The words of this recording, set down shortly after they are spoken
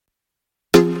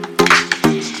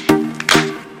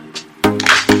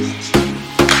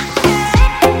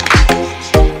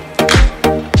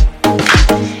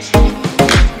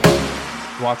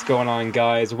What's going on,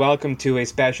 guys? Welcome to a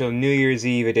special New Year's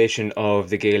Eve edition of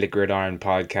the Gaelic Gridiron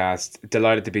podcast.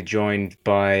 Delighted to be joined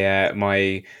by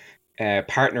my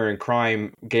partner in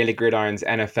crime, Gaelic Gridiron's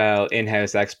NFL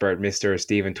in-house expert, Mr.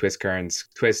 Stephen Twist Kearns.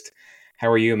 Twist,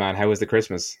 how are you, man? How was the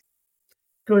Christmas?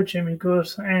 Good, Jimmy, good.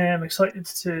 I'm excited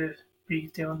to be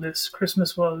doing this.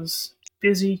 Christmas was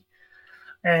busy.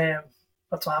 That's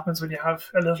what happens when you have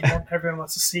a little one. Everyone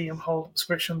wants to see him, hold him,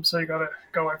 squish him, so you got to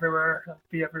go everywhere and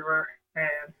be everywhere.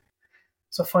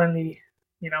 So finally,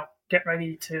 get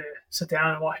ready to sit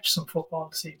down and watch some football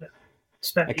this evening.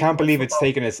 I can't believe it's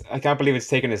taken us. I can't believe it's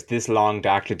taken us this long to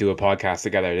actually do a podcast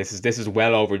together. This is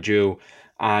well overdue,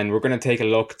 and we're going to take a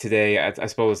look today at, I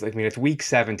suppose, it's week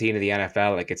 17 of the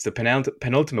NFL. Like, it's the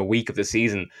penultimate week of the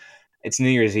season. It's New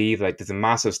Year's Eve. Like, there's a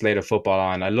massive slate of football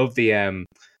on. I love the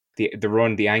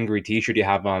run, the angry T-shirt you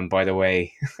have on, by the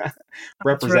way,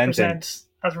 representing.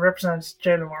 As represents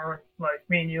Jalen Warren. Like,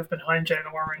 me and you have been behind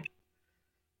Jalen Warren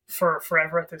for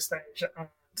forever at this stage,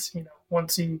 and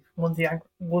once he won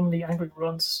the Angry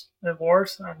Runs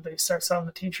award and they start selling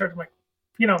the T-shirt, I'm like,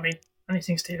 you know me,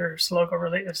 anything Steelers logo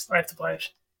related, I have to buy it.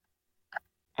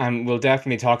 And we'll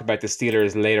definitely talk about the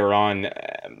Steelers later on.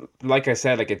 Like I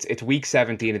said, it's week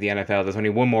 17 of the NFL. There's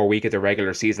only one more week of the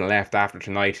regular season left after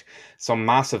tonight. Some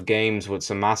massive games with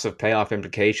some massive playoff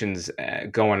implications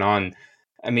going on.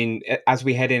 I mean, as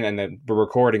we head in, and we're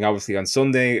recording obviously on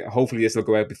Sunday, hopefully this will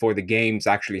go out before the games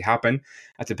actually happen.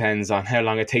 That depends on how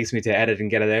long it takes me to edit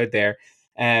and get it out there.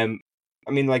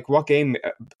 What game,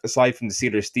 aside from the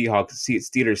Steelers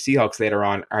Seahawks later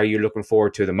on, are you looking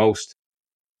forward to the most?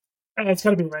 It's got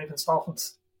to be Ravens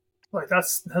Dolphins. Like,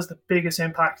 has the biggest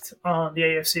impact on the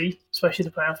AFC, especially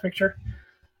the playoff picture.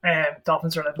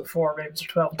 Dolphins are 11-4, Ravens are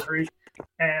 12-3.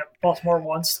 Baltimore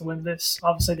wants to win this.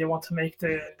 Obviously, they want to make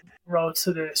the road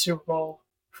to the Super Bowl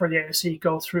for the AFC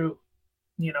go through,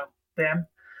 them.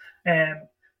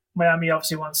 Miami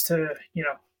obviously wants to,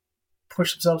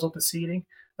 push themselves up the seeding.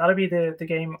 That'll be the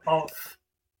game of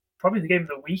probably the game of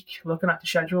the week. Looking at the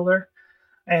schedule there,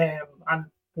 and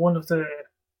one of the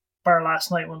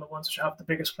last night, one of the ones which have the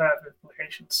biggest playoff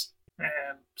implications.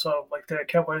 So like the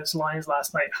Cowboys Lions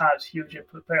last night had huge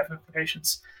playoff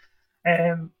implications.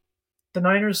 The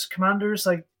Niners Commanders,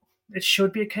 like, it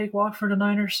should be a cakewalk for the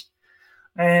Niners.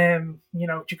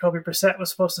 Jacoby Brissett was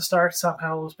supposed to start, Sam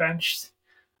Howell was benched,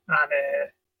 and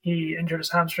he injured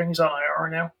his hamstring. He's on IR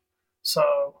now,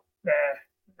 so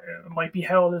it might be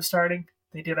Howell is starting.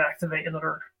 They did activate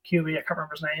another QB, I can't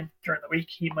remember his name, during the week.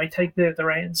 He might take the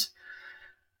reins.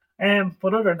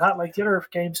 But other than that, like, the other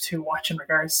games to watch in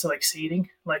regards to like seeding,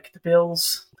 like the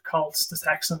Bills, the Colts, the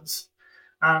Texans,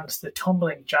 and the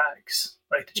tumbling Jags.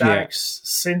 Like the Jags,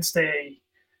 since there's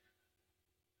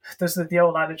the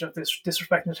old adage of this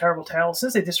disrespecting the terrible tale.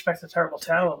 Since they disrespected the terrible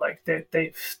tale, like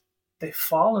they've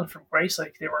fallen from grace.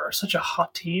 Like, they were such a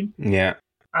hot team. Yeah.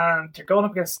 And they're going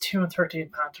up against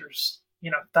 2-13 Panthers.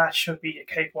 That should be a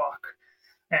cakewalk.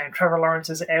 And Trevor Lawrence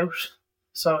is out,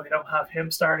 so they don't have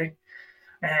him starting.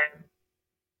 And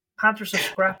Panthers are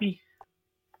scrappy.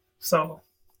 So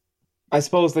I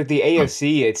suppose, like, the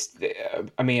AFC,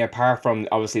 apart from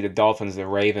obviously the Dolphins, the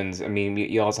Ravens,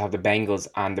 you also have the Bengals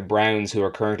and the Browns, who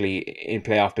are currently in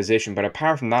playoff position. But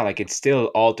apart from that, like, it's still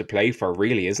all to play for,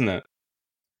 really, isn't it?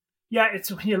 Yeah,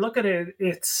 it's, when you look at it,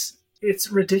 it's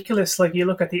ridiculous. Like, you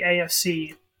look at the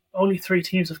AFC, only 3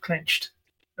 teams have clinched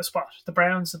a spot: the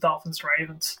Browns, the Dolphins, the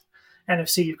Ravens.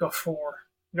 NFC, you've got 4.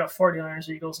 You've got 49ers,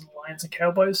 Eagles, and Lions and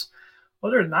Cowboys.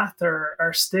 Other than that, there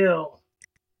are still,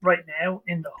 right now,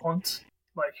 in the hunt,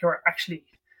 like, who are actually,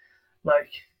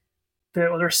 like, the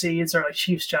other seeds are like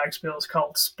Chiefs, Jags, Bills,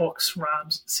 Colts, Bucks,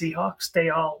 Rams, Seahawks. They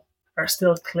all are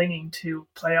still clinging to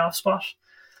playoff spot.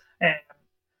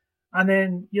 And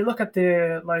then you look at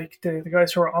the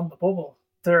guys who are on the bubble.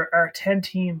 There are 10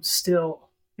 teams still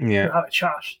who have a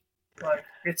shot. Like,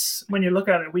 it's, when you look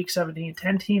at it, week 17,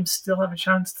 10 teams still have a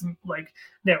chance to, like,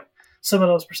 now, some of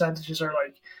those percentages are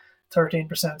like 13%,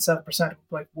 7%,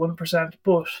 like 1%,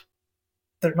 but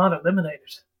they're not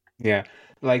eliminated. Yeah.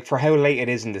 Like, for how late it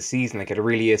is in the season, like, it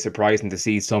really is surprising to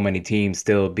see so many teams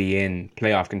still be in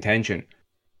playoff contention.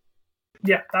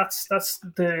 Yeah, that's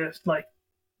the, like,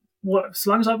 what, as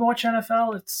long as I've been watching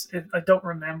NFL, I don't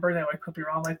remember, now I could be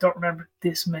wrong, I don't remember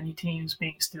this many teams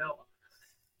being still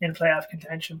in playoff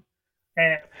contention.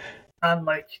 And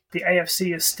like, the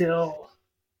AFC is still,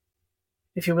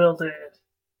 if you will, the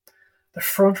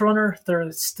front runner.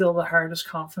 They're still the hardest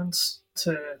conference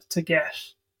to get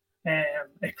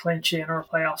a clinch in or a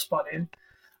playoff spot in.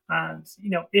 And,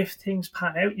 if things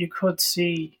pan out, you could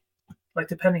see, like,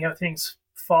 depending how things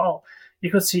fall,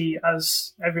 you could see,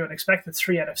 as everyone expected,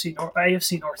 3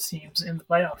 AFC North teams in the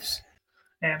playoffs.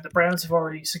 And the Browns have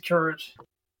already secured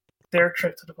their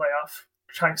trip to the playoff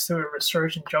thanks to a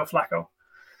resurgent Joe Flacco.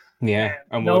 Yeah,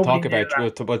 And and nobody knew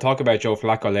that. we'll talk about Joe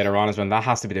Flacco later on as well. And that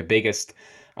has to be the biggest,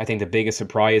 I think, the biggest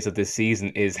surprise of this season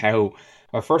is how,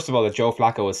 well, first of all, that Joe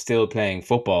Flacco is still playing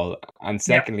football, and Yeah,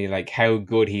 secondly, like how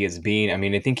good he has been. I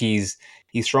mean, I think he's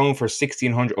thrown for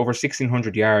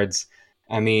 1,600 yards.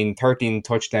 I mean, 13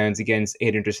 touchdowns against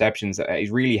 8 interceptions.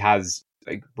 He really has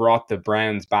like brought the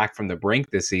Browns back from the brink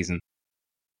this season.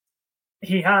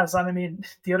 he has. And I mean,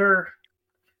 the other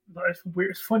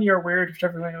weird, funny or weird,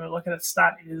 whichever way you look at it,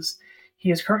 stat is he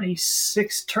is currently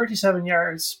 37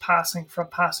 yards passing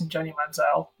Johnny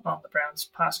Manziel on the Browns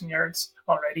passing yards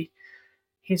already.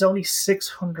 He's only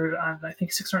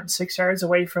 606 yards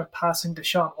away from passing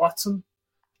Deshaun Watson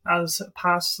as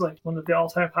like one of the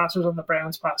all-time passers on the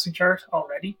Browns passing chart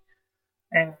already.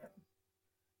 And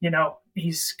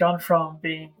he's gone from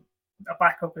being a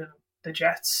backup in the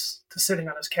Jets to sitting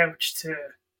on his couch to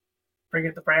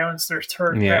bringing the Browns their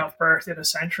third Yeah. playoff berth in a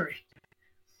century.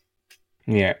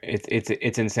 Yeah,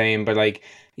 it's insane. But like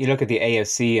you look at the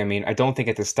AFC, I mean, I don't think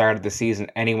at the start of the season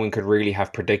anyone could really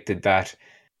have predicted that.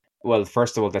 Well,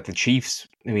 first of all, that the Chiefs,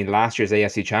 I mean, last year's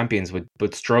AFC champions would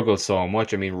struggle so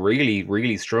much. I mean, really,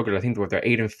 really struggled. I think they're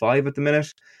 8-5 at the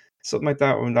minute, something like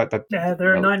that. Yeah,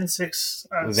 they're Well, 9-6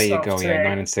 there as you of go. Yeah, nine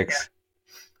today. and Yeah, six.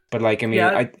 But like, I mean,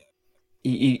 yeah,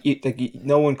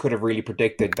 no one could have really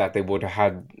predicted that they would have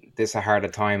had this a harder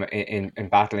time in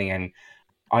battling. And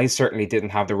I certainly didn't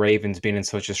have the Ravens being in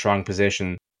such a strong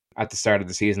position at the start of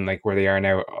the season, like where they are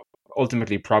now,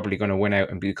 ultimately probably going to win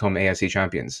out and become AFC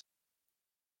champions.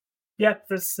 yeah.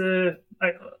 That's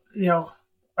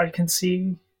I can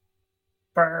see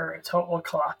bar a total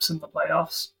collapse in the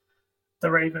playoffs,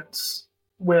 the Ravens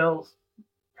will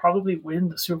probably win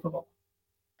the Super Bowl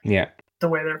Yeah, the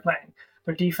way they're playing.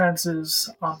 Their defense is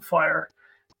on fire.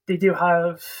 They do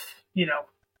have, you know,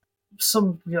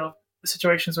 some,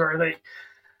 situations where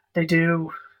they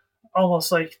do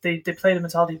almost like they play the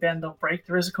mentality bend don't break.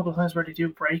 There is a couple of times where they do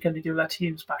break and they do let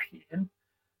teams back in.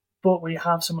 But when you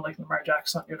have someone like Lamar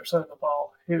Jackson on the other side of the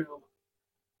ball, who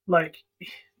like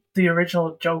the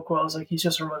original joke was like he's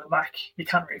just a running back. You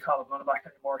can't really call him running back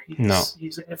anymore. no,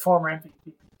 He's a former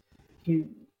MVP. He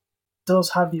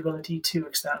does have the ability to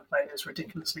extend plays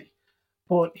ridiculously,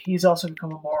 but he's also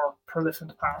become a more prolific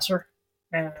passer,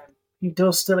 and he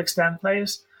does still extend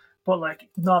plays, but like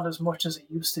not as much as he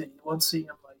used to. You won't see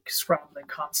him like scrambling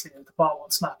constantly, like the ball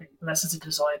won't snapping unless it's a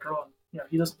designed run.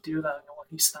 He doesn't do that anymore.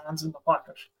 He stands in the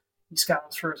pocket, he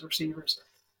scans for his receivers.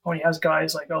 When he has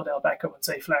guys like Odell Beckham and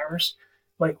Zay Flowers,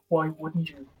 like why wouldn't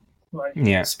you like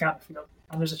yeah. scan the field?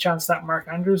 And there's a chance that Mark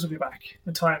Andrews will be back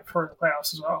in time for the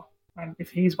playoffs as well. And if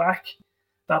he's back,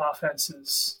 that offense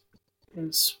is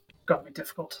going to be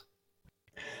difficult.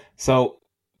 So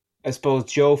I suppose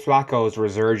Joe Flacco's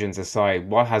resurgence aside,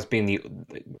 what has been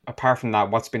apart from that,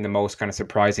 what's been the most kind of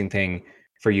surprising thing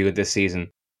for you this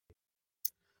season?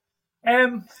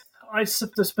 Um,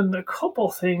 there's been a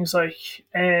couple things like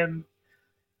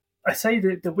I say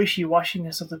the wishy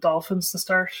washiness of the Dolphins to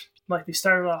start. Like they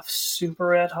started off super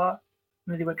red hot,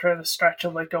 and then they went through a stretch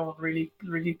of like going really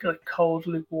really like cold,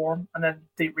 lukewarm, and then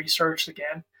they resurged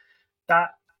again.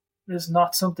 That is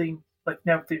not something like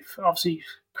now they've obviously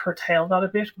curtailed that a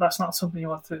bit, but that's not something you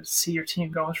want to see your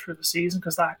team going through the season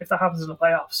because that if that happens in the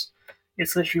playoffs,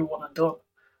 it's literally one and done.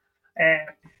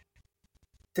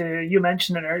 And you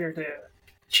mentioned it earlier, the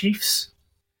Chiefs.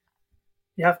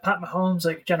 You have Pat Mahomes,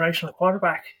 like generational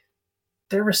quarterback.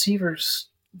 Their receivers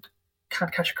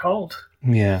can't catch a cold.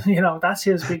 Yeah. That's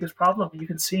his biggest problem. You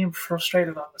can see him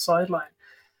frustrated on the sideline.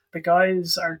 The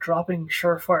guys are dropping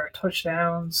surefire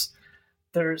touchdowns.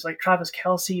 There's like Travis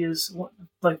Kelce is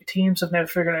like teams have now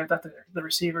figured out that the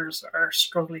receivers are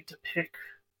struggling to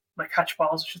catch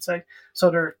balls, I should say. So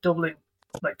they're doubling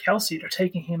like Kelce. They're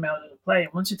taking him out of the play.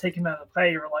 And once you take him out of the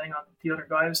play, you're relying on the other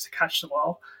guys to catch the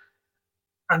ball,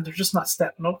 and they're just not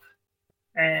stepping up.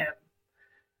 And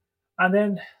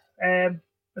then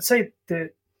let's say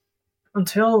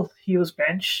until he was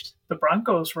benched, the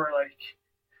Broncos were like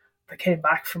they came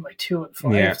back from like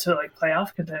 2-5 Yeah. to like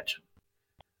playoff contention.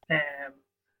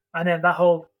 And then that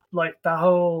whole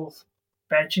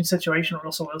benching situation with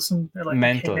Russell Wilson, like he came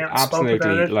Mental. out and spoke about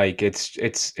Absolutely. it. Like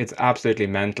it's absolutely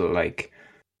mental. Like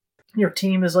Your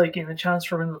team is like in a chance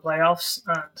for winning the playoffs,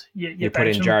 and you you put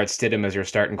bench in him, Jared Stidham as your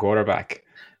starting quarterback.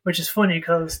 which is funny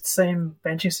because the same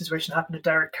benching situation happened to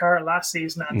Derek Carr last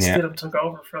season, and Yeah. Stidham took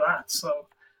over for that. So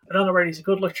I don't know whether he's a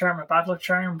good luck charm or bad luck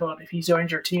charm, but if he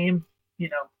joins your team,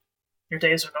 your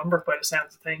days are numbered by the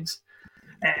sounds of things.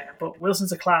 But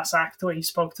Wilson's a class act. The way he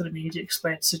spoke to the media,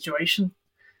 explained the situation.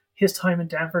 His time in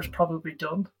Denver is probably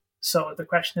done. So the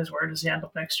question is, where does he end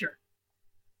up next year?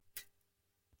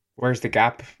 Where's the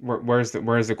gap? Where's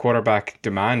the quarterback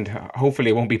demand?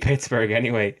 Hopefully, it won't be Pittsburgh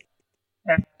anyway.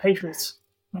 Patriots,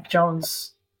 Mac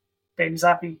Jones, Bailey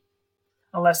Zappi,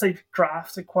 unless they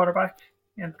draft a quarterback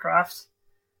in the draft,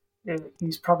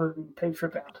 he's probably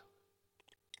Patriot bound.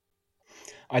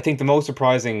 I think the most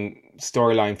surprising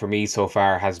storyline for me so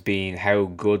far has been how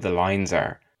good the Lions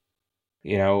are.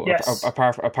 Yes,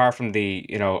 Apart from the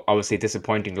obviously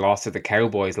disappointing loss to the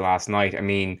Cowboys last night. I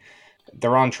mean,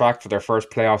 they're on track for their first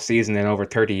playoff season in over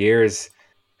 30 years.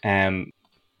 Um,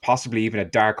 Possibly even a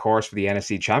dark horse for the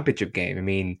NFC Championship game. I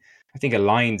mean, I think a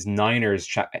Lions Niners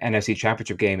NFC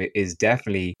Championship game is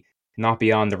definitely not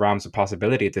beyond the realms of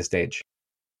possibility at this stage.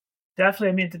 definitely.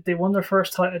 I mean, they won their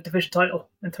first division title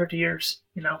in 30 years.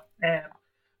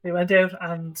 They went out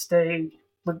and they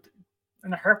looked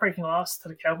in a heartbreaking loss to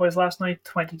the Cowboys last night,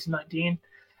 20-19,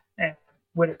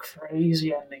 with a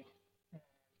crazy ending.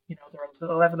 They're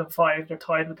 11-5. They're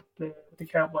tied with the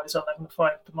Cowboys 11-5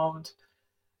 at the moment.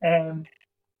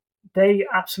 They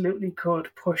absolutely could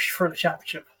push for the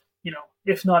championship.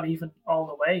 If not even all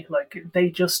the way. Like they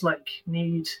just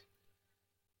need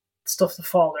stuff to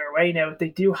fall their way. Now they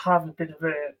do have a bit of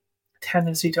a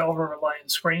tendency to over rely on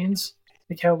screens.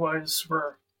 The Cowboys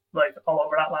were all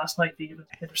over that last night. They even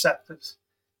intercepted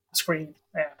a screen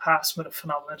pass with a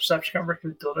phenomenal interception. I can't remember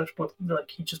who did it, but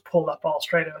he just pulled that ball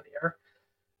straight out of the air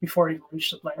before he even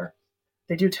reached the player.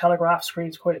 They do telegraph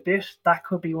screens quite a bit. That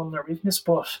could be one of their weaknesses,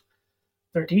 but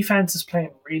their defense is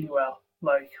playing really well.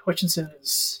 Like Hutchinson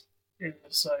is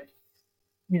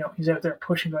he's out there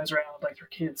pushing guys around like they're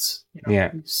kids.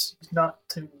 Yeah, He's not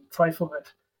to trifle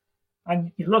with.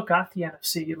 And you look at the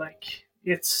NFC,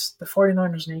 it's the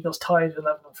 49ers and Eagles tied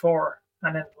 11-4,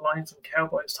 and then the Lions and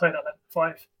Cowboys tied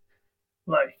 11-5.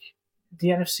 Like the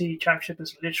NFC Championship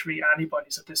is literally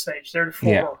anybody's at this stage. They're the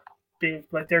yeah, four big,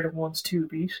 they're the ones to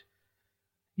beat.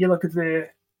 You look at the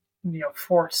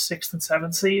fourth, sixth, and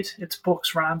seventh seed. It's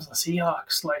Bucks, Rams, and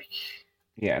Seahawks.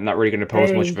 yeah. Not really going to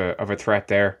pose much of They, a threat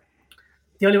there.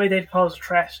 the only way they'd pose a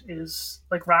threat is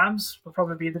Rams will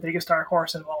probably be the biggest dark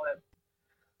horse in all of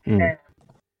them. Mm.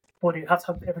 But you have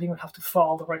to everything would have to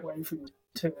fall the right way for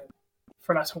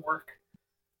that to work.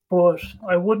 But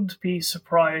I wouldn't be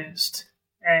surprised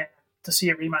to see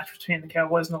a rematch between the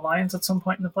Cowboys and the Lions at some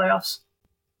point in the playoffs,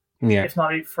 Yeah, if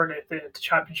not even for the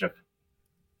championship.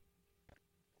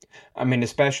 I mean,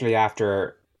 especially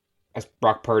after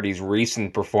Brock Purdy's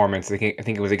recent performance. I think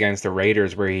it was against the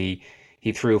Raiders where he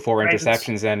threw four Ravens.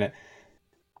 interceptions and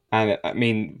I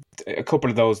mean a couple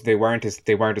of those they weren't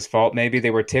his fault. Maybe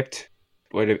they were tipped,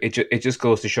 but it just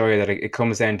goes to show you that it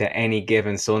comes down to any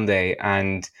given Sunday.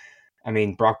 And I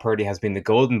mean, Brock Purdy has been the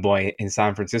golden boy in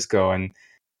San Francisco, and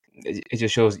it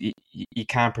just shows you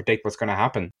can't predict what's going to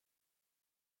happen.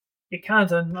 You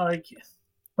can't, and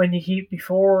when you keep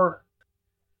before,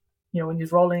 when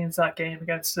he's rolling into that game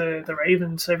against the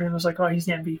Ravens, everyone was like, "Oh, he's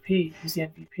the MVP. He's the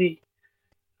MVP."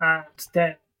 And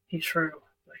then he threw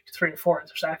 3 or 4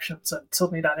 interceptions, and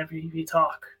suddenly that MVP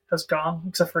talk has gone,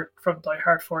 except for from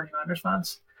diehard 49ers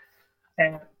fans.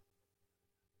 And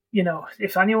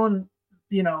if anyone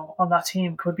on that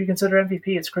team could be considered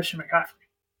MVP, it's Christian McCaffrey.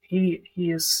 He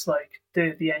is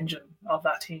the engine of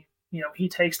that team. He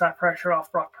takes that pressure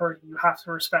off Brock Purdy. You have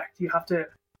to respect. You have to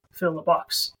fill the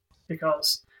box,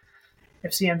 because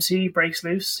if CMC breaks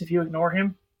loose, if you ignore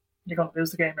him, you're going to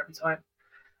lose the game every time.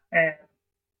 And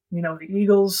the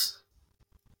Eagles,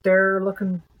 they're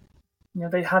looking.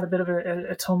 They had a bit of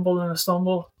a tumble and a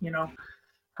stumble.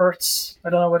 Hurts. I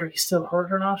don't know whether he's still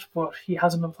hurt or not, but he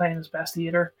hasn't been playing his best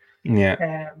either.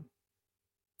 Yeah,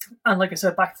 And like I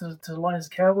said, back to the Lions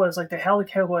and Cowboys, they held the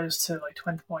Cowboys to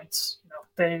 20 points.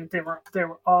 They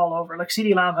were all over.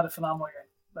 CeeDee Lamb had a phenomenal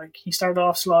game. He started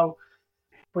off slow,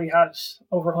 but he had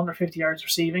over 150 yards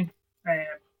receiving.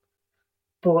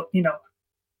 But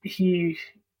he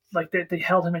they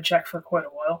held him in check for quite a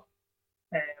while.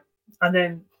 And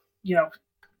then you're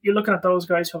looking at those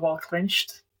guys who have all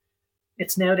clinched.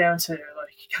 It's now down to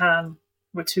can,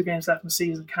 with 2 games left in the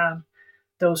season, can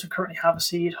those who currently have a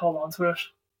seed hold on to it.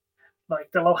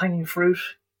 The low hanging fruit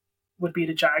would be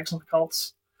the Jags and the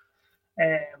Colts,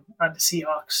 and the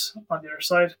Seahawks on the other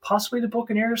side. Possibly the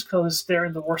Buccaneers, because they're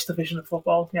in the worst division of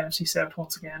football, the NFC South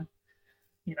once again.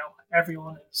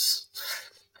 Everyone is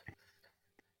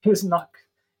not,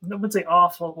 I wouldn't say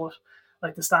awful,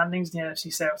 but the standings in the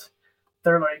NFC South,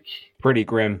 they're pretty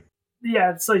grim.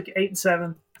 yeah, it's 8-7,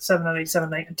 7-8,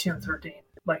 7-8, and 2-13.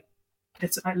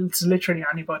 It's literally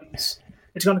anybody's.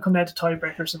 It's going to come down to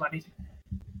tiebreakers of anything.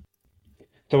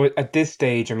 So at this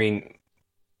stage, I mean,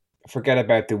 forget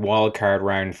about the wild card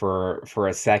round for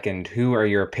a second. Who are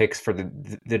your picks for the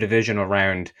divisional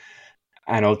round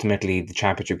and ultimately the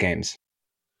championship games?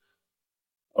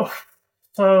 Oh,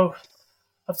 so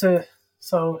have to.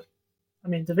 So I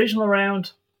mean, divisional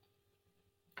round.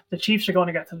 The Chiefs are going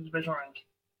to get to the divisional round.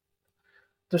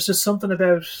 There's just something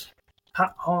about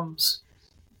Pat Holmes,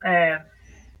 um,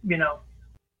 you know,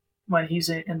 when he's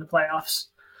in the playoffs.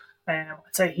 I'd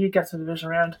say he'd get to the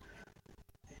divisional round.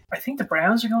 I think the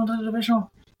Browns are going to the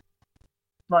divisional.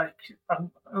 Like,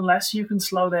 unless you can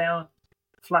slow down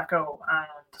Flacco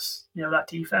and that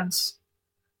defense,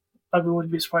 I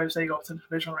wouldn't be surprised if they go to the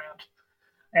divisional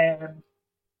round.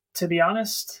 To be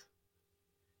honest,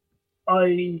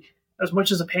 I as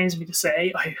much as it pains me to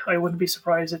say, I wouldn't be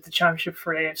surprised if the championship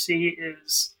for AFC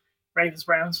is Ravens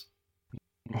Browns.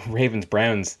 Ravens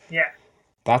Browns. Yeah,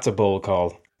 That's a bold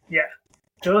call. yeah.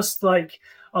 Just like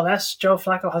unless Joe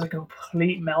Flacco has a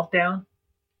complete meltdown,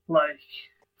 like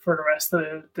for the rest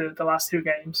of the last two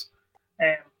games,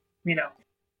 um, you know,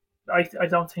 I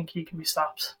don't think he can be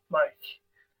stopped. Like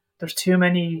there's too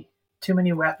many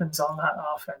weapons on that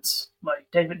offense. Like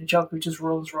David Njoku just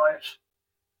runs riot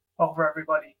over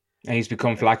everybody. And he's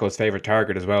become Flacco's favorite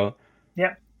target as well.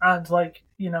 Yeah, and like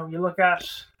you look at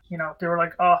they were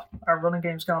like, oh, our running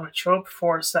game's gone to Chubb.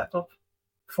 Ford stepped up.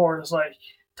 Ford is like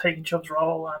taking Chubb's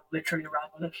role and literally ran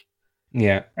with it.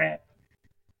 Yeah.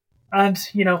 And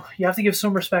you have to give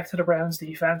some respect to the Browns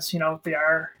defense. They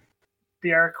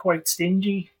are quite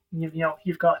stingy.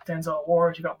 You've got Denzel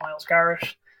Ward, you've got Miles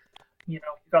Garrett, you've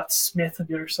got Smith on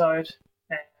the other side,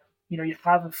 and you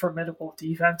have a formidable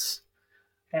defense.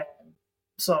 Um,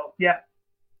 so yeah,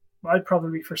 I'd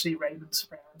probably foresee Ravens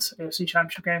Browns AFC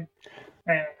Championship game.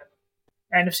 Um,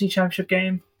 NFC Championship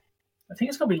game, I think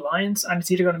it's going to be Lions, and it's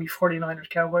either going to be 49ers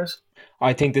Cowboys.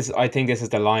 I think this is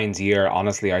the Lions' year.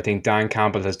 Honestly, I think Dan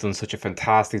Campbell has done such a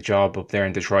fantastic job up there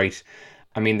in Detroit.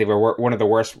 I mean, they were one of the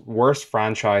worst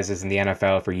franchises in the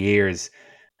NFL for years,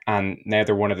 and now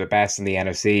they're one of the best in the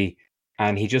NFC.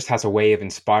 And he just has a way of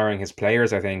inspiring his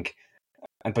players, I think.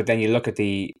 And but then you look at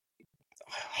the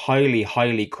highly,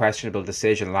 highly questionable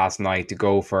decision last night to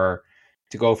go for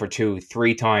two,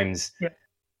 three times. Yeah,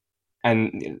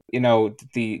 And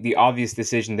the obvious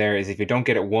decision there is if you don't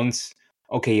get it once,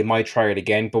 okay, you might try it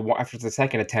again. But after the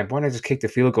second attempt, why not just kick the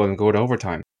field goal and go to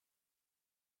overtime?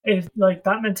 like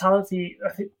that mentality,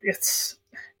 I think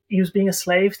he was being a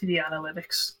slave to the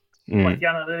analytics. Like Mm. the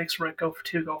analytics, right? Go for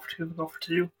two, go for two, go for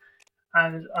two.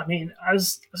 And I mean,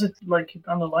 as it like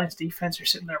on the Lions defense, you're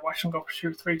sitting there watching them go for two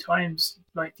or three times.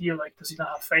 Like, does he not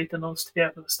have faith in us to be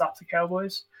able to stop the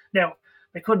Cowboys? Now,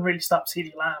 they couldn't really stop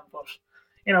CeeDee Lamb, but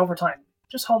in overtime,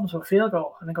 just hold them to a field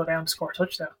goal and then go down and score a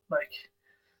touchdown. Like,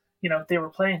 they were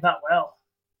playing that well.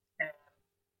 Um,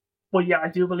 but yeah, I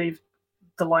do believe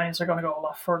the Lions are going to go a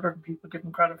lot further than people give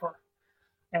them credit for.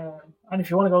 And if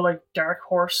you want to go like dark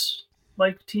horse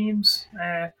like teams,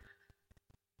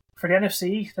 for the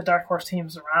NFC, the dark horse team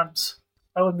is the Rams.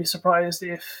 I wouldn't be surprised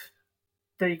if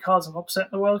they cause an upset in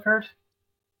the wild card,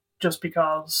 just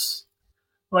because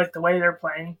like the way they're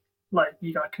playing, like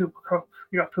you got Cooper Cup,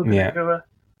 you got Puka Yeah. Nakua,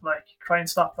 like try and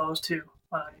stop those two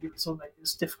on any given Sunday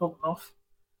is difficult enough.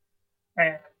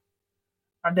 Um,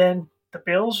 and then the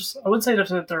Bills, I wouldn't say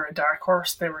that they're a dark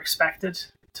horse. They were expected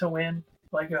to win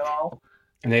like at all.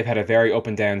 And they've had a very up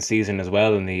and down season as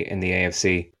well in the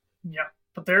AFC. Yeah,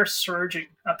 but they're surging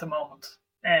at the moment.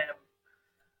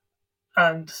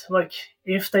 And like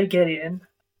if they get in,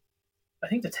 I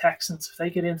think the Texans, if they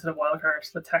get into the wild card,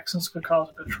 the Texans could cause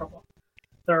a bit of trouble.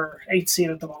 They're 8th seed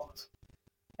at the moment,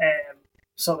 um,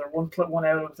 so they're one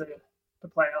out of the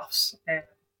playoffs. And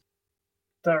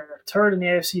they're third in the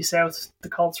AFC South. The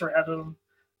Colts are ahead of them.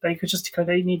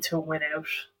 They need to win out.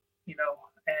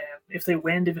 If they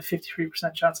win, they have a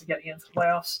 53% chance of getting into the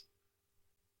playoffs.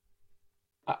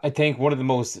 I think one of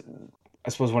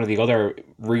the other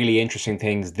really interesting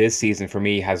things this season for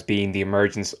me has been the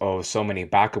emergence of so many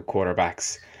backup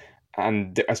quarterbacks.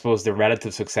 And I suppose the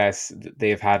relative success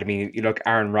they've had. I mean, you look,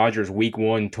 Aaron Rodgers, week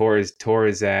one, tore his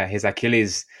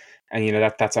Achilles,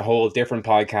 and that's a whole different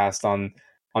podcast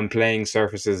on playing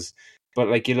surfaces. But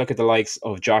like you look at the likes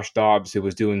of Josh Dobbs, who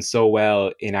was doing so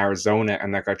well in Arizona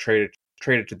and that got traded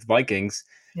to the Vikings,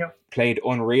 Yep. played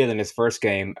unreal in his first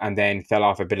game and then fell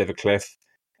off a bit of a cliff.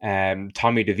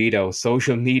 Tommy DeVito,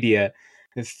 social media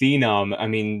phenom. I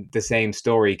mean, the same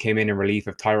story came in relief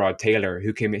of Tyrod Taylor,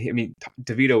 who came in. I mean,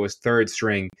 DeVito was third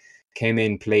string, came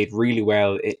in, played really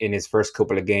well in his first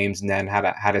couple of games, and then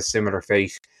had a similar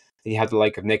fate. You had the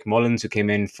like of Nick Mullins, who came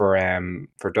in for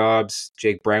Dobbs,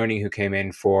 Jake Browning, who came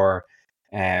in for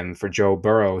Joe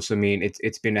Burrow. So I mean,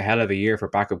 it's been a hell of a year for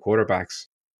backup quarterbacks.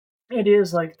 it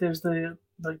is like there's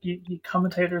you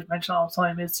commentators mention all the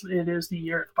time. It is the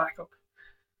year of backup.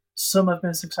 Some have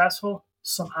been successful,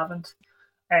 some haven't,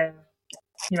 and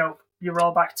you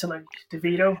roll back to like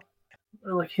DeVito,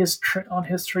 like on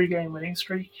his 3 game winning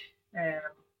streak, and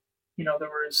there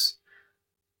was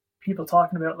people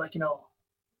talking about like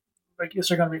is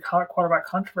there going to be a quarterback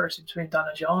controversy between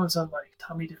Donna Jones and like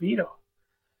Tommy DeVito?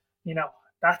 You know,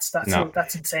 No.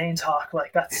 that's insane talk.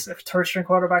 Like that's a third string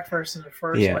quarterback versus a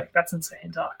first. Yeah. Like that's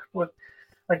insane talk. But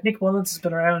like Nick Mullins has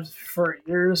been around for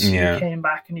years. He Yeah. came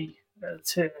back and he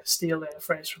to steal a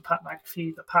phrase from Pat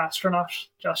McAfee, the astronaut,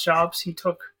 Josh Jobs. He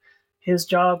took his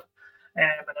job,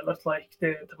 and it looked like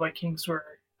the Vikings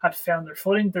had found their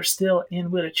footing. They're still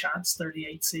in with a chance. They're the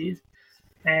 8th seed.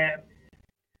 Um,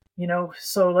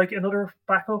 so like another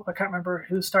backup, I can't remember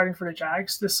who's starting for the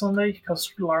Jags this Sunday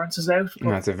because Lawrence is out, but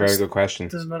That's a very good question.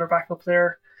 there's another backup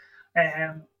there.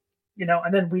 Um,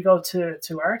 and then we go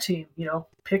to our team.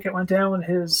 Pickett went down with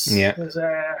Yeah.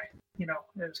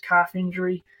 his calf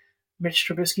injury. Mitch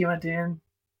Trubisky went in,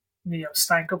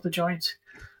 stank up the joint.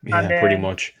 And Yeah, pretty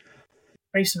much.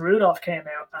 Mason Rudolph came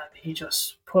out and he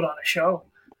just put on a show.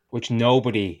 Which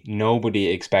nobody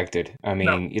expected. I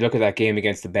No, mean, you look at that game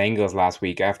against the Bengals last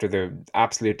week after the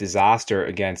absolute disaster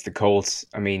against the Colts.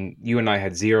 I mean, you and I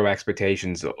had zero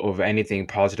expectations of anything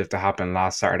positive to happen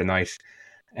last Saturday night.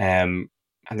 And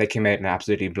they came out and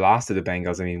absolutely blasted the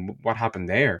Bengals. I mean, what happened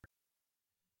there?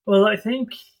 well, I think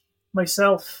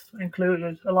myself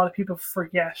included, a lot of people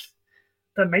forget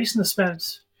that Mason has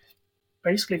spent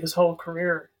basically his whole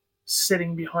career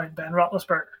sitting behind Ben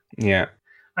Roethlisberger. Yeah.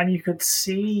 And you could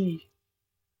see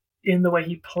in the way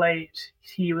he played,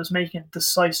 he was making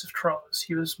decisive throws.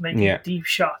 He was making deep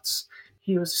shots.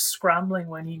 He was scrambling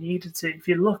when he needed to. If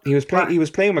you look, he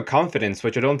was playing with confidence,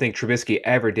 which I don't think Trubisky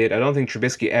ever did. I don't think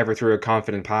Trubisky ever threw a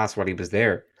confident pass while he was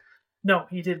there. No,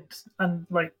 he didn't. And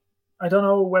like, I don't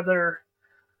know whether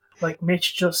like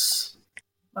Mitch just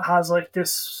has like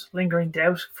this lingering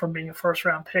doubt from being a first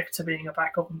round pick to being a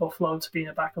backup in Buffalo to being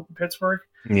a backup in Pittsburgh.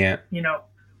 Yeah.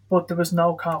 But there was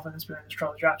no confidence behind his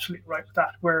throws. You're absolutely right with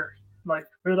that. Where like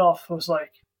Rudolph was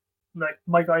like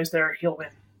my guy's there, he'll win,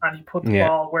 and he put the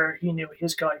ball where he knew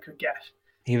his guy could get.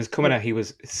 He was coming out, he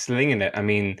was slinging it. I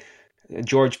mean,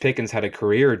 George Pickens had a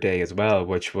career day as well,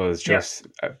 which was just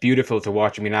beautiful to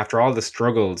watch. I mean, after all the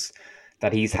struggles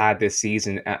that he's had this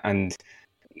season, and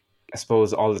I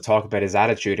suppose all the talk about his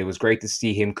attitude, it was great to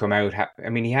see him come out. I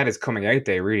mean, he had his coming out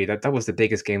day, really. That was the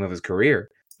biggest game of his career.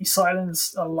 He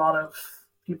silenced a lot of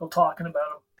people talking about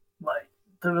him. Like,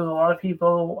 there was a lot of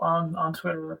people on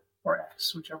Twitter or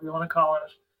X, whichever you want to call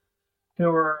it, who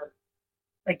were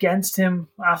against him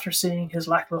after seeing his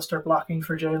lackluster blocking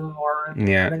for Jalen Warren.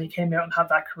 Yeah. And then he came out and had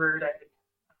that career day.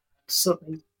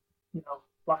 Suddenly,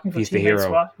 blocking for He's teammates,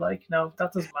 what? Like, no,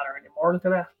 that doesn't matter anymore. Look at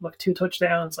that. Look, 2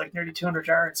 touchdowns, like nearly 200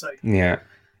 yards. Like, yeah.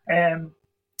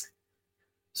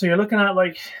 So you're looking at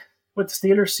like with the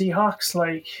Steelers Seahawks,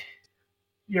 like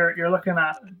you're looking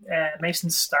at Mason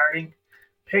starting.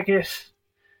 Pickett,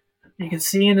 you can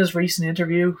see in his recent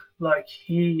interview, like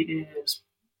he is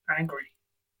angry,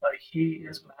 like he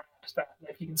is mad. That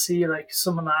like you can see, like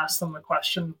someone asked him a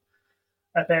question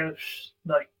about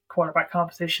like quarterback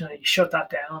competition, and he shut that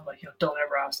down. Like, don't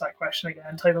ever ask that question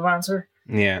again, type of answer.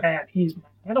 Yeah, and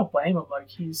I don't blame him. Like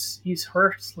he's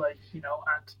hurt, like and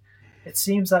it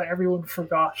seems that everyone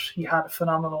forgot he had a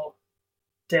phenomenal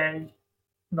day,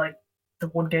 like the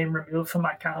 1 game removed from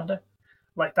Matt Canada.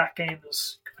 Like that game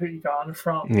was completely gone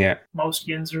from most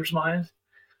Yinzer's mind,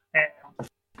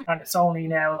 and it's only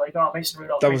now like Mason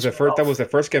Rudolph. That was the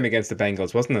first game against the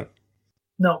Bengals, wasn't it?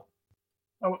 No.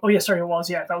 Oh yeah, sorry, it was.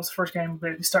 Yeah, that was the first game.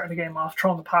 They started the game off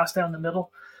throwing the pass down the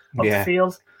middle of the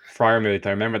field. Freiermuth,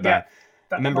 I remember that.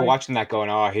 I remember watching that going,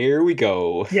 here we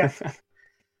go. Yeah.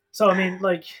 So I mean,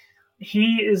 like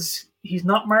he's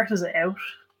not marked as out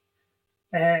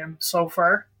so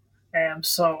far.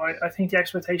 So I think the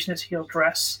expectation is he'll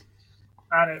dress,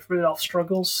 and if Rudolph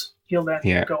struggles, he'll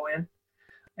then go in.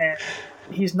 And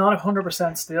he's not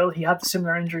 100% still. He had a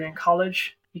similar injury in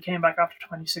college. He came back after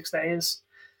 26 days.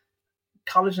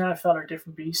 College and NFL are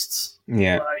different beasts.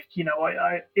 Yeah.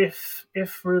 Like, if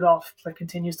Rudolph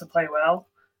continues to play well,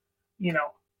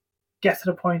 get to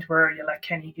the point where you let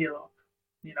Kenny heal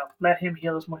up. Let him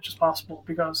heal as much as possible,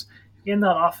 because in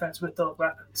that offense with those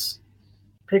weapons,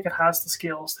 Pickett has the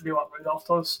skills to do what Rudolph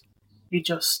does. He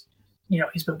just,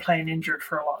 he's been playing injured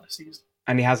for a lot of the season.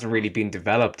 And he hasn't really been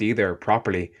developed either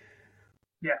properly.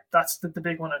 Yeah, that's the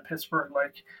big one in Pittsburgh.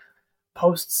 Like,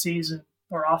 post-season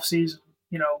or off-season,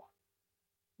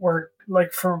 we're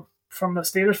like from a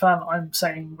Steelers fan, I'm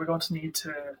saying we're going to need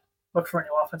to look for a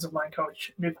new offensive line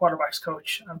coach, new quarterbacks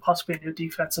coach, and possibly a new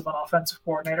defensive and offensive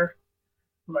coordinator.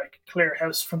 Like clear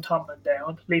house from Tomlin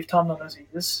down, leave Tomlin as he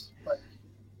is.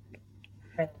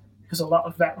 Because a lot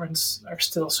of veterans are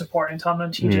still supporting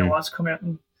Tomlin. TJ Watt's come out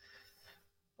and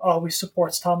always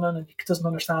supports Tomlin, and he doesn't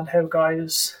understand how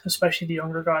guys, especially the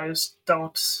younger guys,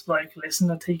 don't like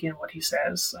listen and take in what he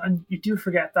says. And you do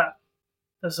forget that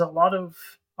there's a lot of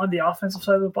on the offensive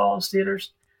side of the ball, Steelers.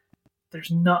 There's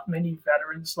not many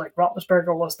veterans. Like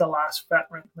Roethlisberger was the last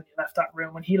veteran when he left that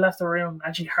room. When he left the room,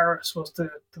 Najee Harris was the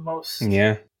most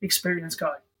experienced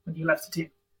guy when he left the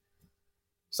team.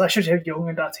 So that shows you how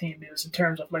young that team is in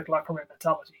terms of like locker room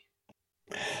mentality.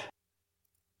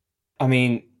 I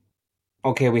mean,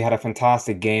 okay, we had a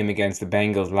fantastic game against the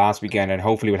Bengals last weekend, and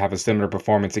hopefully we'll have a similar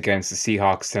performance against the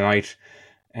Seahawks tonight.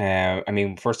 I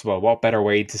mean, first of all, what better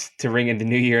way to ring in the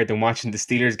new year than watching the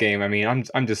Steelers game? I mean,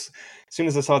 I'm just as soon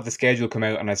as I saw the schedule come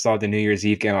out and I saw the New Year's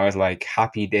Eve game, I was like,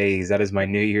 happy days. That is my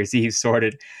New Year's Eve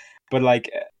sorted. But like,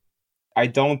 I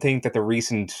don't think that the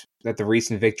recent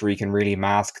victory can really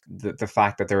mask the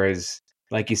fact that there is,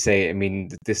 like you say, I mean,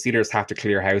 the Steelers have to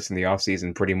clear house in the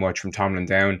offseason pretty much from Tomlin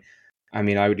down. I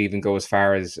mean, I would even go as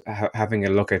far as having a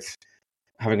look at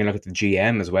the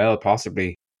GM as well,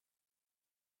 possibly.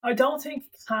 I don't think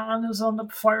Khan is on the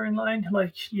firing line.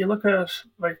 Like you look at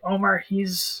like Omar,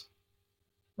 he's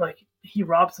like he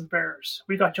robbed the Bears.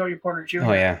 We got Joey Porter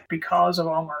Jr. Because of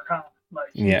Omar Khan. Like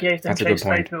he gave them Chase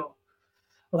Claypool.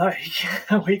 Like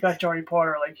we got Joey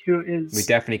Porter, like who is we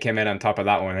definitely came in on top of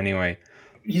that one anyway.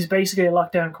 He's basically a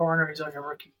lockdown corner. He's like a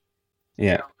rookie.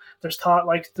 Yeah. You know, there's talk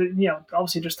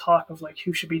obviously there's talk of like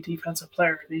who should be defensive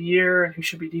player of the year and who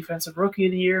should be defensive rookie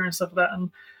of the year and stuff like that. And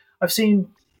I've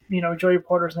seen Joey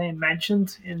Porter's name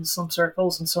mentioned in some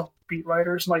circles and some beat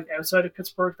writers like outside of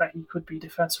Pittsburgh that he could be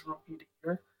defensive rookie of the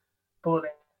year. But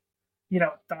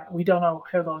that we don't know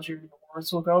how those yearly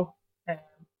awards will go, and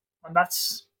I'd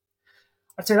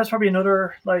say that's probably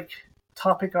another like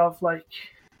topic of like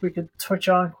we could touch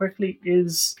on quickly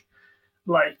is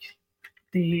like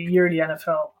the yearly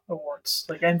NFL awards,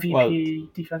 like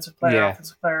MVP, defensive player,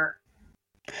 offensive player.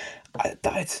 I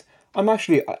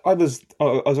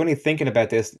was only thinking about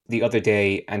this the other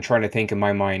day and trying to think in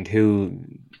my mind who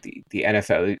the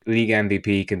NFL league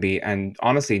MVP can be, and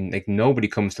honestly, like nobody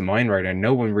comes to mind right now.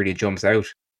 No one really jumps out.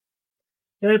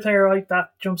 The only player like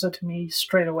that jumps out to me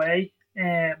straight away,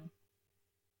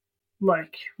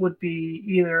 like would be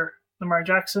either Lamar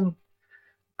Jackson,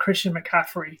 Christian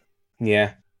McCaffrey.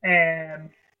 Yeah.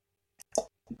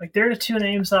 Like they're the two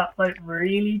names that like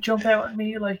really jump out at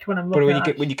me. Like when I'm looking.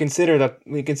 But when you consider that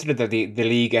the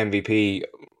league MVP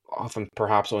often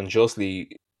perhaps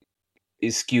unjustly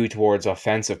is skewed towards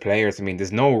offensive players. I mean,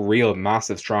 there's no real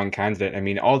massive strong candidate. I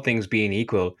mean, all things being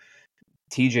equal,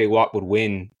 TJ Watt would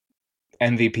win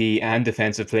MVP and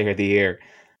Defensive Player of the Year.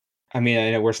 I mean,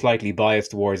 I know we're slightly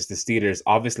biased towards the Steelers,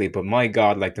 obviously, but my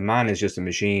God, like the man is just a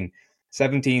machine.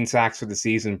 17 sacks for the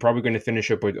season, probably going to finish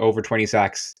up with over 20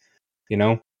 sacks.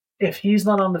 If he's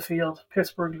not on the field,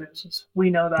 Pittsburgh loses. We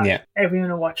know that. Yeah. Everyone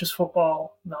who watches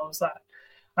football knows that.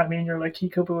 I mean, you're like, he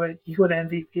could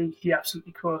MVP. He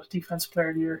absolutely could. Defensive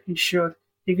Player of the Year. He should.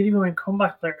 He could even win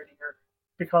Comeback Player of the Year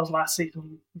because last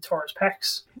season he tore his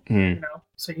pecs.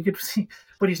 So he could,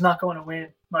 but he's not going to win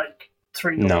like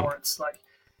 3 awards. Like,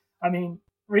 I mean,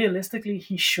 realistically,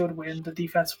 he should win the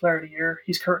Defensive Player of the Year.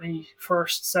 He's currently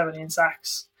first, 17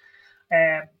 sacks.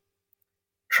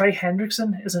 Trey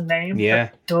Hendrickson is a name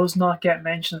that does not get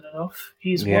mentioned enough.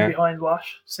 He's one behind Watt,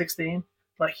 16.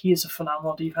 Like, he is a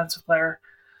phenomenal defensive player.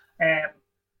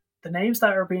 The names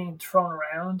that are being thrown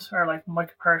around are like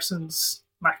Micah Parsons,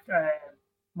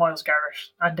 Myles Garrett,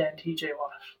 and then TJ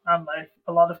Watt. And like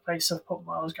a lot of places have put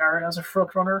Myles Garrett as a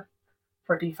front runner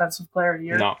for Defensive Player of the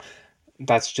Year. No,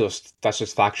 that's just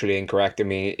factually incorrect. I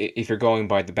mean, if you're going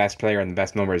by the best player and the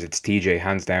best numbers, it's TJ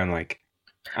hands down. Like,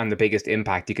 and the biggest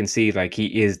impact you can see, like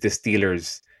he is the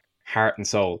Steelers' heart and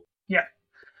soul. Yeah,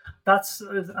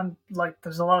 and like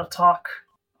there's a lot of talk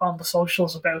on the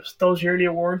socials about those yearly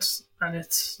awards, and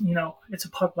it's it's a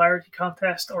popularity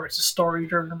contest or it's a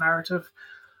story-driven narrative,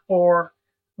 or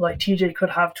like TJ could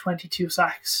have 22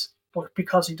 sacks, but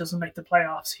because he doesn't make the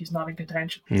playoffs, he's not in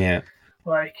contention. Yeah,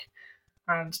 like.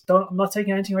 And I'm not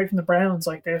taking anything away from the Browns.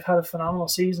 Like they've had a phenomenal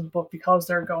season, but because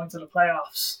they're going to the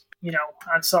playoffs,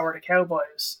 and so are the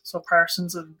Cowboys. So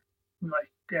Parsons and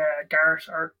Garrett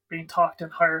are being talked in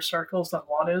higher circles than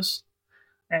Watt is,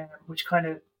 which kind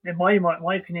of, in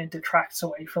my opinion, detracts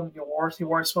away from the awards. The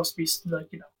award's supposed to be like,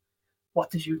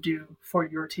 what did you do for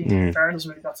your team, regardless of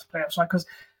whether you got to the playoffs? Because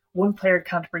one player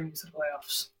can't bring you to the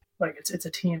playoffs. Like it's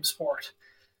a team sport.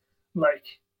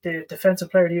 Like the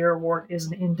Defensive Player of the Year award is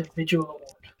an individual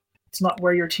award. It's not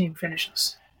where your team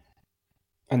finishes.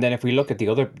 And then if we look at the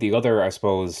other, I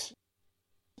suppose,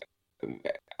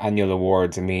 annual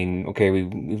awards. I mean, okay,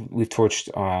 we've touched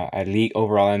a league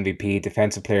overall MVP,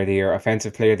 Defensive Player of the Year,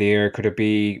 Offensive Player of the Year. Could it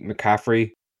be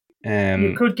McCaffrey?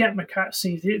 You could get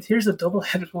McCaffrey. Here's a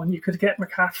double-headed one. You could get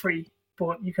McCaffrey,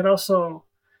 but you could also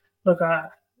look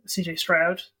at CJ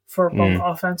Stroud for both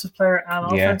offensive player and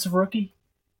offensive rookie.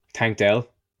 Tank Dell,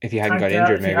 if he hadn't got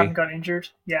injured, if maybe. If he hadn't got injured,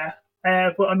 yeah.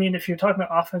 But I mean, if you're talking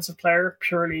about offensive player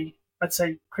purely, I'd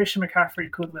say Christian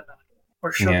McCaffrey could win that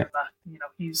or should win that. You know,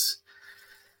 he's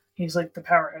like the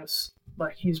powerhouse.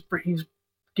 Like he's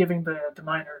giving the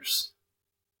Niners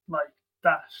like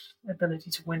that ability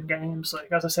to win games.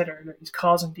 Like as I said earlier, he's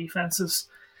causing defenses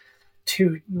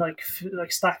to like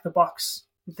stack the box.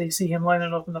 If they see him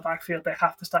lining up in the backfield, they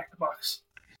have to stack the box,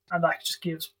 and that just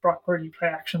gives Brock Purdy play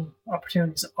action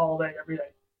opportunities all day, every day.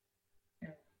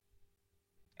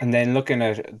 And then looking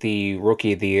at the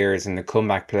Rookie of the Years and the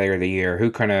Comeback Player of the Year, who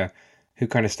kind of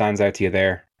stands out to you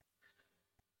there?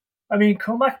 I mean,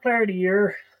 Comeback Player of the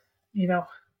Year, you know,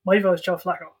 my vote is Joe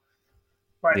Flacco.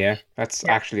 Like, that's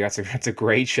a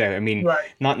great shout. I mean,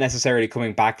 not necessarily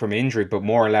coming back from injury, but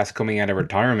more or less coming out of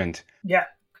retirement. Yeah,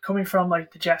 coming from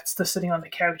like the Jets to sitting on the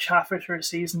couch halfway through the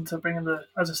season to bringing the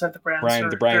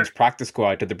Browns practice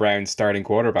squad to the Browns starting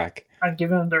quarterback and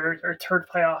giving them their third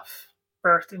playoff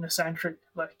berth in a century,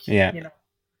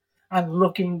 and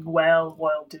looking well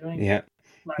while doing it.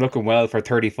 Looking well for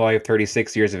 35,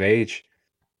 36 years of age.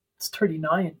 It's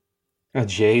 39. Oh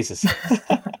Jesus.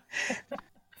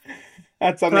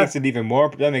 That makes it even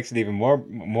more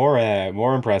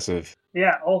impressive.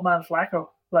 Yeah, old man Flacco.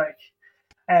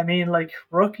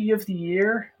 Rookie of the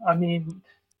Year, I mean,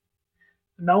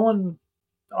 no one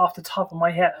off the top of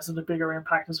my head has had a bigger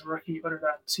impact as a rookie other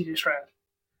than CJ Stroud.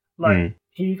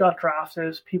 He got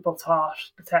drafted. People thought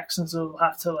the Texans will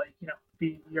have to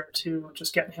be a year or two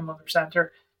just getting him under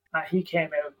center. He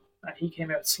came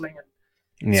out slinging.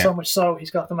 Yeah. So much so he's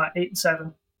got them at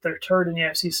 8-7. They're third in the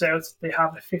AFC South. They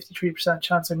have a 53%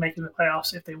 chance of making the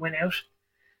playoffs if they win out.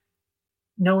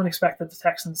 No one expected the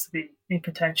Texans to be in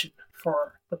contention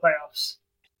for the playoffs,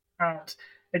 and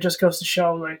it just goes to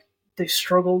show they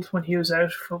struggled when he was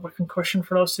out with concussion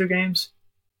for those two games.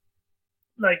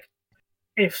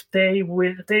 If they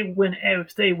win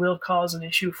out, they will cause an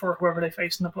issue for whoever they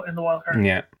face in the wild card.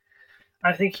 Yeah,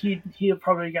 I think he'll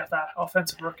probably get that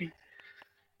offensive rookie.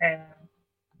 And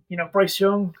Bryce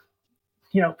Young,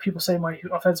 people say my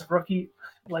offensive rookie.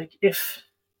 If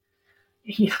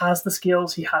he has the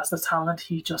skills, he has the talent,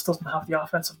 he just doesn't have the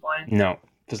offensive line. No,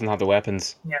 doesn't have the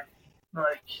weapons. Yeah,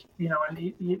 and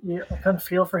I kind of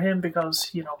feel for him because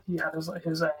he had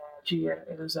his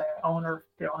owner,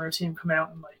 the owner team, come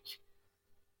out and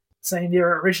saying they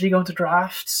were originally going to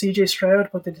draft CJ Stroud,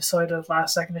 but they decided at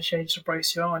last second to change to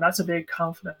Bryce Young, and that's a big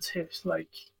confidence hit.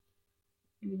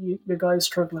 The guy's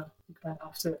struggling. You kind of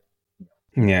have to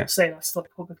say that stuff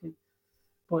publicly.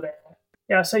 But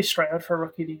I say Stroud for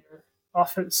Rookie of the Year.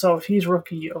 So if he's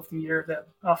Rookie of the Year, then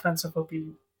offensive will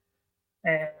be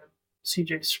Christian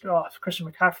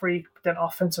McCaffrey, but then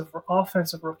offensive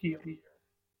Rookie of the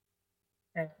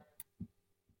Year.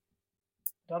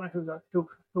 I don't know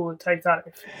who would take that.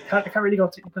 They're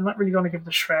not really going to give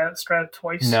the Stroud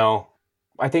twice. No,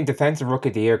 I think defensive Rookie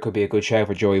of the Year could be a good shout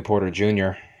for Joey Porter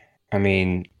Jr. I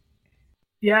mean,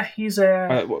 yeah, he's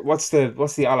what's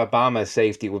the Alabama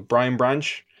safety with Brian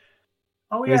Branch?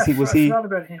 Oh yeah, I forgot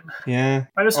about him. Yeah,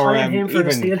 I just hired him for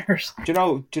the Steelers. Do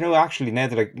you know? Actually, now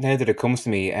that it comes to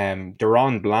me,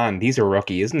 Deron Bland, he's a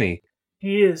rookie, isn't he?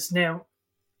 He is now.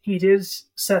 He did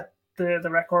set the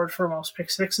record for most pick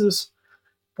sixes,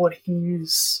 but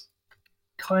he's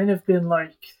kind of been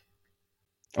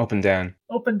up and down.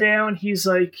 Up and down. He's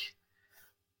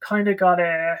kind of got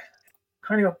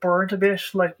burnt a bit.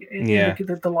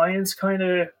 The Lions kind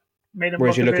of made him.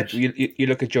 Whereas you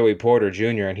look at Joey Porter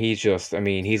Jr. and he's just,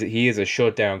 he is a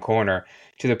shutdown corner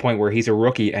to the point where he's a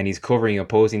rookie and he's covering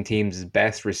opposing teams'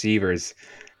 best receivers.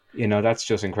 That's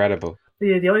just incredible.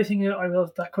 The only thing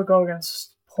that could go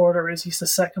against Porter is he's the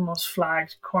second most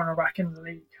flagged cornerback in the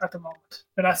league at the moment,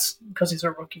 and that's because he's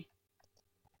a rookie.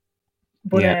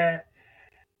 But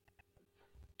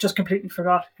just completely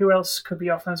forgot who else could be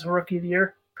offensive Rookie of the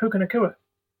Year. Puka Nacua.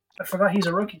 I forgot he's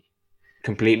a rookie.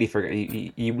 Completely forgot.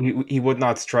 He would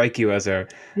not strike you as a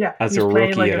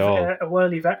rookie at all. A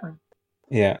wily veteran.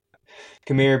 Yeah.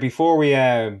 Come here. Before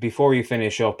we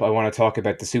finish up, I want to talk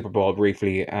about the Super Bowl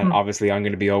briefly, and obviously I'm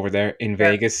going to be over there in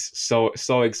Vegas. So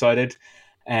excited.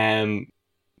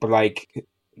 But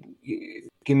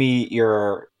give me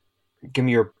your Give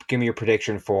me your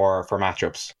prediction for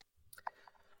matchups.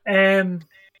 The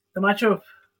matchup,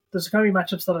 there's going to be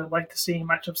matchups that I'd like to see,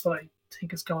 matchups that I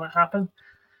think is going to happen.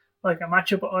 Like a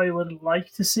matchup I would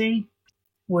like to see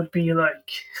would be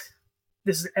like,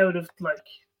 this is out of like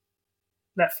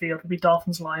left field, would be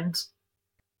Dolphins Lions.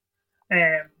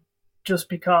 Um, just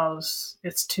because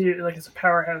it's a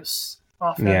powerhouse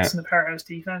Yeah, offense and a powerhouse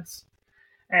defense.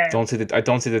 Um, I don't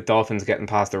see the Dolphins getting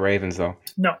past the Ravens though.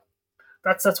 no,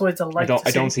 that's what I'd I like don't to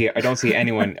I don't see. see I don't see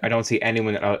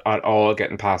anyone at all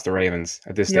getting past the Ravens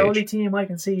at this The only stage. team I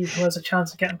can see who has a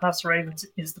chance of getting past the Ravens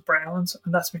is the Browns,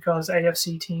 and that's because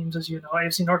AFC teams, as you know,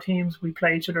 AFC North teams, we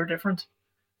play each other different.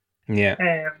 Yeah.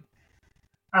 Um,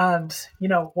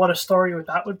 and what a story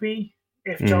that would be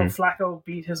if Joe Hmm. Flacco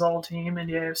beat his old team in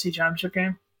the AFC Championship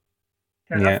game.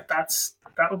 Now Yeah.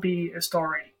 that would be a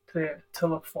story to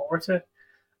look forward to.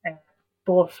 Um,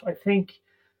 but I think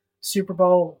Super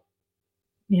Bowl,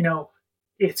 you know,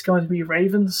 it's going to be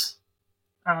Ravens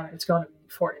and it's going to be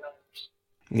 49ers.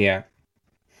 Yeah.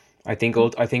 I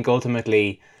think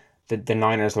ultimately the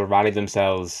Niners will rally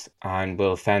themselves and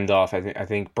will fend off. I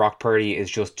think Brock Purdy is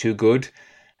just too good.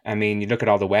 I mean, you look at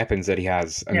all the weapons that he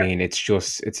has. I Yeah, mean, it's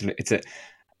a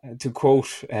to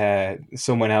quote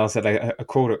someone else that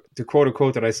quote a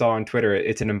quote that I saw on Twitter.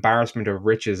 It's an embarrassment of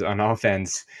riches on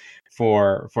offense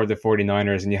for the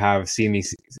 49ers, and you have Simi,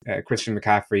 Christian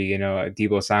McCaffrey,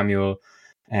 Debo Samuel.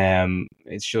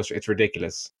 It's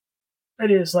ridiculous.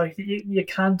 it is like you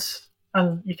can't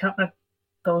let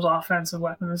those offensive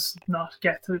weapons not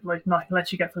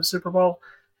let you get to the Super Bowl,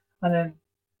 and then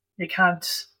you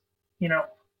can't, you know,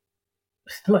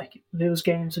 like lose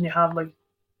games when you have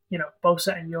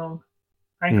Bosa and Young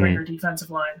anchoring Mm, your defensive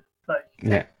line. Like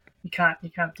yeah. you can't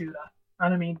do that.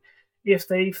 And I mean, if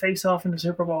they face off in the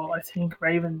Super Bowl, I think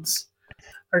Ravens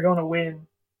are going to win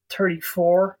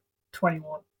 34-21.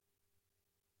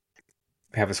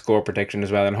 Have a score prediction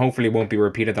as well, and hopefully it won't be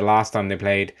repeated the last time they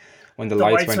played when the The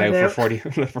lights lights went went out for out. 40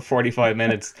 for 45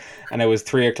 minutes, and it was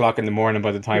 3 o'clock in the morning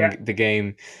by the time Yeah, the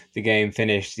game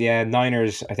finished. Yeah,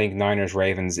 Niners. I think Niners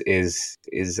Ravens is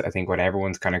I think what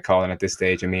everyone's kind of calling at this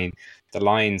stage. I mean, the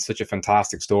Lions such a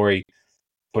fantastic story,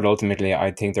 but ultimately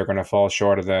I think they're going to fall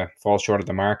short of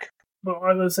the mark. but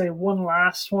I would say one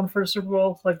last one for the Super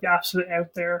Bowl, like the absolute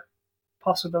out there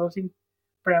possibility: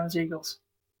 Browns Eagles.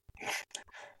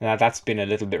 Now that's been a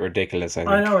little bit ridiculous, I I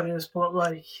think. know it is, but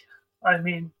like, I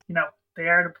mean, they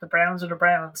are the Browns are the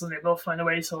Browns, and they will find a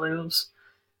way to lose.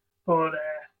 But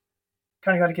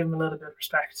kind of got to give them a little bit of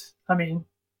respect. I mean,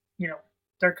 you know,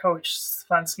 their coach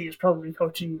Stefanski is probably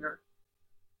coach of the year.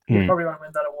 He's Hmm. probably going to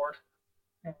win that award.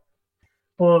 Um,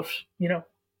 But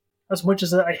as much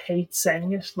as I hate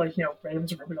saying it, like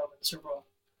Ravens are probably going to win the Super Bowl.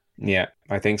 Yeah,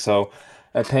 I think so.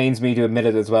 It pains me to admit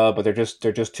it as well, but they're just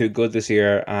too good this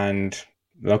year. And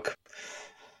look,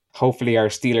 hopefully our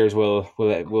Steelers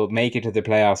will make it to the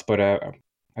playoffs, but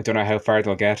I don't know how far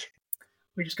they'll get.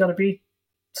 We just got to beat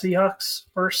Seahawks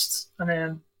first, and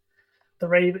then the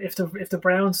Raven. If the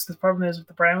Browns, the problem is if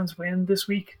the Browns win this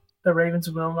week, the Ravens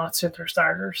will not sit their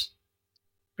starters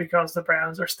because the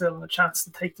Browns are still in a chance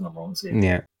to take the number one seed.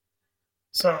 Yeah.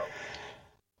 So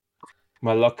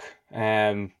Well, look,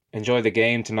 enjoy the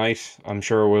game tonight. I'm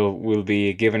sure we'll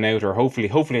be giving out, or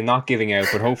hopefully not giving out,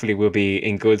 but hopefully we'll be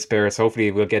in good spirits.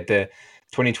 Hopefully we'll get the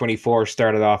 2024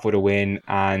 started off with a win.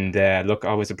 And look,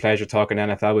 always a pleasure talking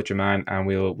NFL with you, man. And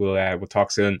we'll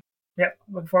talk soon. yeah,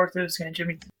 looking forward to this game,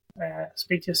 Jimmy.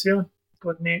 Speak to you soon.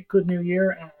 Good new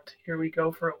year, and here we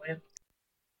go for a win.